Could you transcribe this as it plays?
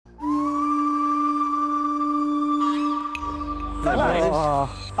Hello.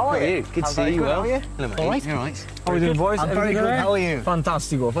 How are you? Good to see you. How are you? Hello, mate. All right. You all right? How are you doing, boys? I'm very good. How are you?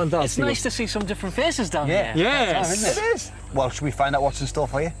 Fantastico, fantastico. It's nice to see some different faces down here. Yes. It is. Well, should we find out what's in store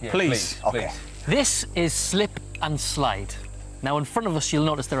for you? Yeah, please. Okay. This is slip and slide. Now in front of us you'll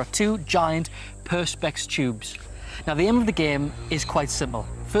notice there are two giant perspex tubes. Now the aim of the game is quite simple.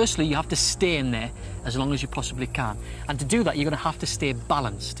 Firstly, you have to stay in there as long as you possibly can. And to do that, you're going to have to stay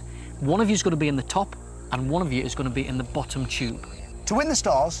balanced. One of you is going to be in the top and one of you is going to be in the bottom tube. To win the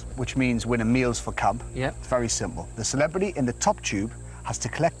stars, which means winning meals for camp, Yep. it's very simple. The celebrity in the top tube has to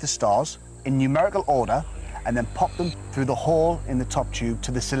collect the stars in numerical order and then pop them through the hole in the top tube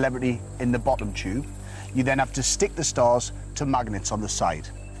to the celebrity in the bottom tube. You then have to stick the stars to magnets on the side.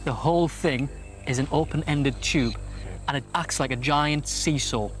 The whole thing is an open-ended tube and it acts like a giant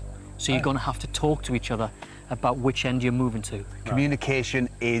seesaw. So you're going to have to talk to each other about which end you're moving to. Communication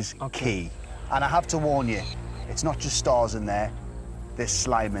is key. And I have to warn you, it's not just stars in there, there's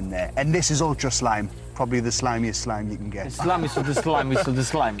slime in there. And this is ultra slime, probably the slimiest slime you can get. Slime is the slime, is the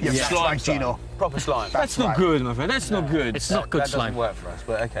slime. Yeah, that's Slime, right, Gino. Proper slime. That's not good, my friend. That's not good. It's not good that slime. doesn't work for us,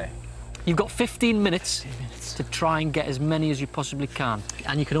 but okay. You've got 15 minutes to try and get as many as you possibly can.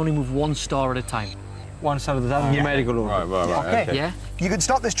 And you can only move one star at a time. One side of the time, numerical order. Right. Okay. Yeah? You can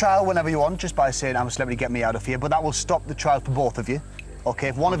stop this trial whenever you want, just by saying, I'm a celebrity, get me out of here, but that will stop the trial for both of you. Okay,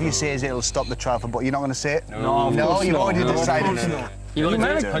 if one of you says it, it'll stop the trial for both. You're not going to say it? No, you've already decided. You You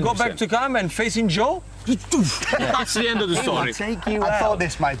want to man, go back to camp and facing Joe. That's the end of the story. Take you I thought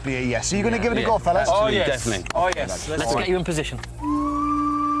this might be a yes. So you're going to give it a go, fellas? Oh, yes. Definitely. Oh, yes. Let's get you in position.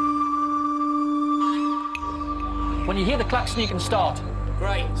 When you hear the klaxon, you can start.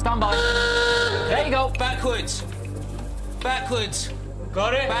 Great. Stand by. There you go. Backwards. Backwards.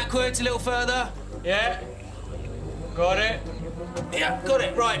 Got it? Backwards a little further. Yeah. Got it. Yeah, got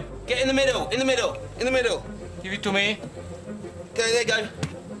it. Right. Get in the middle. In the middle. In the middle. Give it to me. Okay, there you go.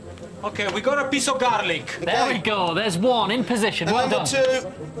 Okay, we got a piece of garlic. There we go. There's one in position. And Well number done.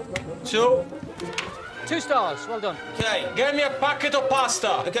 two. 2 stars. Well done. Okay. Get me a packet of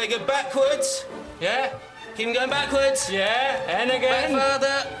pasta. Okay, go backwards. Yeah? Keep going backwards. Yeah, and Back again.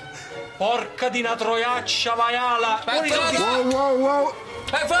 further. Porca di una troiaccia maiala. Back further. Whoa.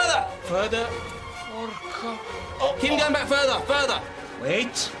 Back further. Further. Porca. Oh, Keep going back further. Further.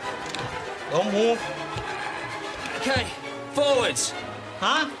 Wait. Don't move. Okay. Forwards.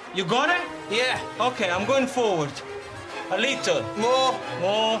 Huh? You got it? Yeah. Okay, I'm going forward. A little. More.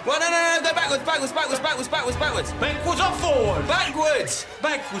 More. Well, no. Go backwards. Backwards Backwards or forward? Backwards.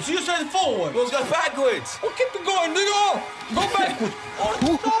 Backwards. You said forward. We'll go backwards. Oh, keep it going. Go backwards. Oh,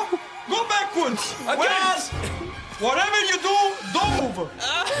 no. Go backwards. Okay. Wait. Whatever you do, don't move.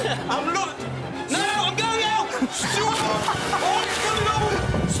 I'm look. No, I'm going out. Stuart! Oh, he's coming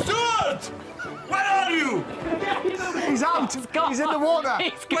out! Stuart! Where are you? He's out. He's in the water.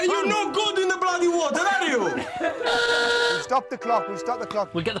 But you're not good in the bloody water, are you? We've stopped the clock.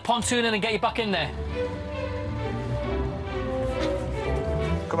 We'll get the pontoon in and get you back in there.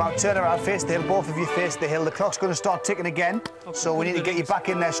 Come out, turn around, face the hill. Both of you face the hill. The clock's going to start ticking again. So we need to get you back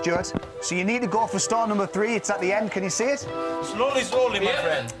in there, Stuart. So you need to go for star number 3. It's at the end. Can you see it? Slowly, my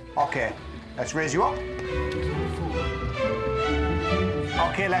friend. Okay. Let's raise you up.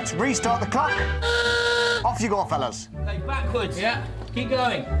 Okay, let's restart the clock. Off you go, fellas. Okay, backwards. Yeah. Keep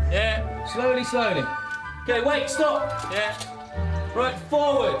going. Yeah. Slowly. Okay, wait, stop. Yeah. Right,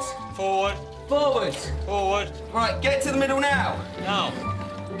 forwards. Forward. Right, get to the middle now. Now.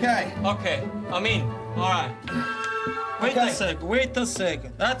 Okay. Okay. I'm in. All right. Wait a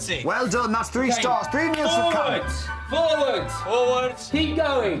second. That's it. Well done. That's 3 Okay. stars. 3 meals for camp. Forwards. Forwards. Keep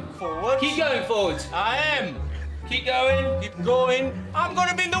going. Forwards. Keep going forwards. I am. Keep going. Keep going. I'm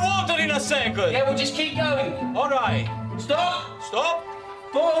gonna be in the water in a second. Yeah, well, just keep going. All right. Stop.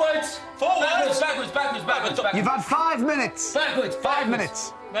 Forwards. Forwards. Backwards. You've had 5 minutes. Backwards. 5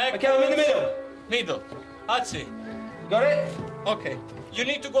 minutes. Back. Okay, I'm in the middle. Middle. That's it. Got it? Okay. You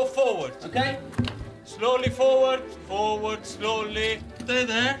need to go forward. Okay. Slowly forward, slowly. Stay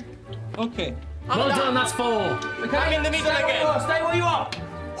there. Okay. Well done. That's 4. Okay. I'm in the middle again. Stay where you are.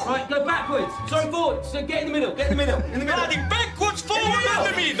 Right, go backwards. Sorry, forward. So get in the middle. In the middle. Bloody backwards, forward, in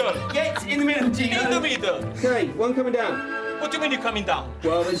the middle. Get in the middle, Gino. In the middle. Okay, one coming down. What do you mean you're coming down?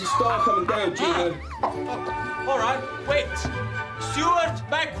 Well, there's a star coming down, Gino. All right. Wait. Stuart,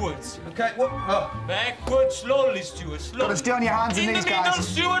 backwards. Okay, what? Oh. Backwards, slowly, Stuart. Slowly. Gotta stay on your hands and In knees, the middle, guys.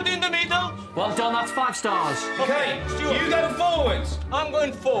 Stuart, in the middle. Well done. That's 5 stars. Okay, Stuart. you go forwards. I'm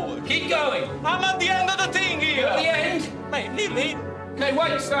going forward. Keep going. I'm at the end of the thing here. At the end. Mate, nearly. Okay,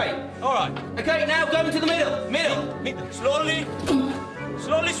 wait, stay. All right. Okay, now go into the middle. Middle. Slowly,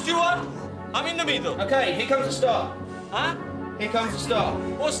 Stuart. I'm in the middle. Okay, here comes the star. Huh? Here comes the star.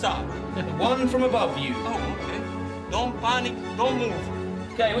 What's that? The one from above you. Oh, okay. Don't panic, don't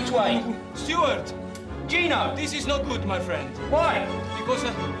move. Okay, which way? Stuart, Gino! this is not good, my friend. Why? Because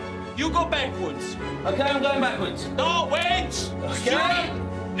you go backwards. Okay, I'm going backwards. No, wait! Stuart,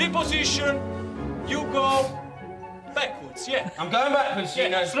 reposition. You go backwards, yeah. I'm going backwards, Gino.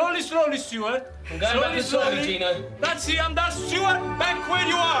 Yeah. Slowly, slowly, Stuart. I'm going backwards slowly, Gino. That's it, I'm done, Stuart. Back where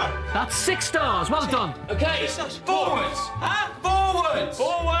you are. That's 6 stars. Well done. Okay, forwards. Huh? Forwards.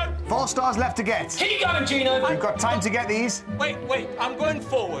 Forward. 4 stars left to get. Keep going, Gino. You've got time to get these. Wait, I'm going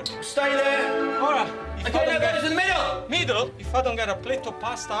forward. Stay there. All right. If I Okay, don't now go get to the middle. middle, if I don't get a plate of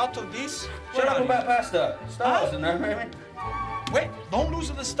pasta out of this, Shut where up are about you? pasta. Stars and Wait, don't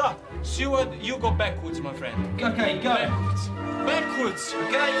lose the start. Stuart, you go backwards, my friend. Okay, go. Backwards. Backwards.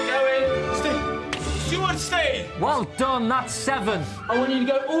 Okay, go in. Stay. Stuart, stay. Well done. That's 7. I want you to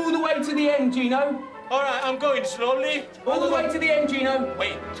go all the way to the end, Gino. All right, I'm going slowly. All the way to the end, Gino.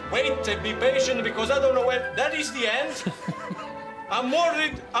 Wait, be patient because I don't know where. That is the end. I'm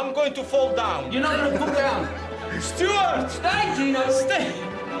worried I'm going to fall down. You're not going to fall down. Stuart! Stay, Gino. Stay!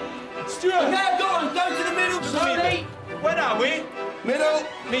 Stuart! Okay, go on. Go to the middle, slowly. Where are we? Middle.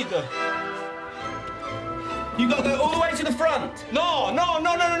 Middle. You got to go all the way to the front. No.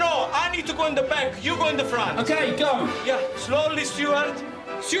 I need to go in the back. You go in the front. Okay, go. Yeah, slowly, Stuart.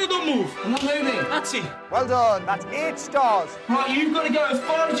 Stuart, don't move. I'm not moving. That's it. Well done. That's 8 stars. Right, you've got to go as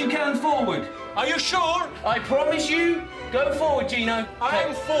far as you can forward. Are you sure? I promise you. Go forward, Gino. I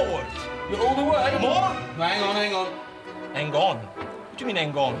am forward. You're all the way. More? Hang on. Hang on. What do you mean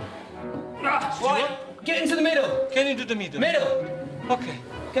hang on? Right, get into the middle. Get into the middle. Middle. Okay.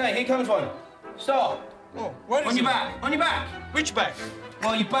 Okay, here comes one. Stop. Oh, where is On your it? back. On your back. Which back?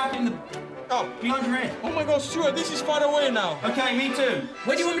 Well, you're back in the... Oh. behind your head. Oh my God, Stuart, this is far away now. Okay, me too.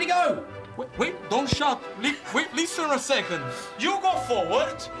 Where do you want me to go? Wait, don't shout. Wait, listen a second. You go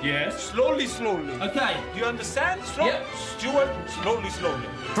forward. Yes. Slowly. Okay. Do you understand? Slow. Yep. Stuart, slowly.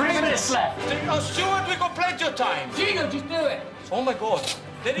 3 minutes left. Stuart, we got plenty of time. Gino, just do it. Oh my God,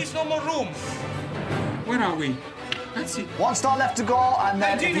 there is no more room. Where are we? That's it. 1 star left to go, and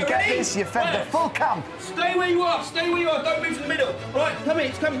then Hey, if you Gino, get ready? this, you've fed the Where? full camp. Stay where you are. Don't move to the middle. Right, come in.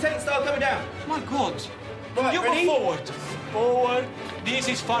 It's coming. Take the star coming down. My God. Right, You ready? go forward. This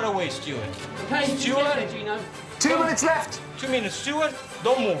is far away, Stuart. Okay, Stuart. Gino. 2 minutes left. 2 minutes, Stuart.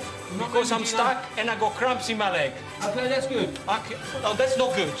 Don't move because I'm stuck and I got cramps in my leg. Okay, that's good. Okay. Oh, that's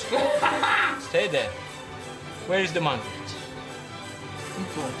not good. Stay there. Where is the man? Oh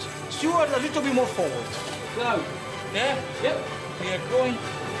God. Stuart, a little bit more forward. Go. Yeah? Yep. We are going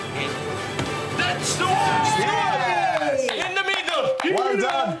in. That's the one! Yes! In the middle! Well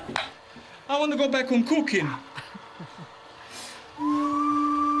done. I want to go back on cooking.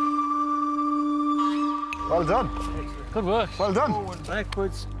 Well done. Good work. Well done.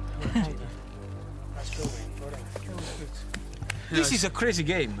 Backwards. This is a crazy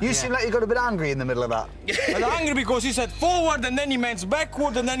game. You seem like you got a bit angry in the middle of that. I'm angry because he said forward and then he meant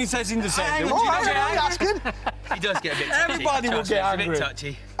backward and then he says in the center. Oh, I don't know what you're asking. He does get a bit touchy. Everybody will Trust me, get it's angry. a bit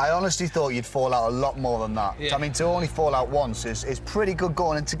touchy. I honestly thought you'd fall out a lot more than that. Yeah. I mean, to only fall out once is pretty good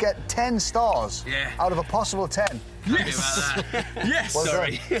going, and to get 10 stars Yeah. out of a possible 10. Yes. Yes. Well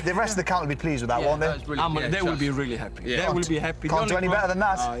Sorry. done. The rest of the camp will be pleased with that, won't they? That was brilliant. Yeah, They will trust. be really happy. Yeah. They will be happy. Can't do any better than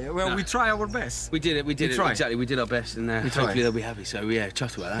that. Well, No. we try our best. We did it. tried. Exactly. We did our best, and hopefully they'll be happy. So yeah,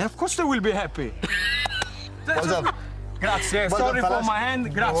 trust about that. Of course they will be happy. Well done. Grazie. Well Sorry done, for fellas. my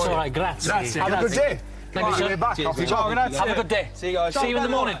hand. Grazie. All right, grazie. Grazie. Have a good day. Thank you, On your sir. way back. Cheers, Off you mate. go. Ciao, grazie. Have a good day. See you guys. See you in the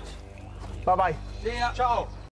morning. Bye-bye. Ciao.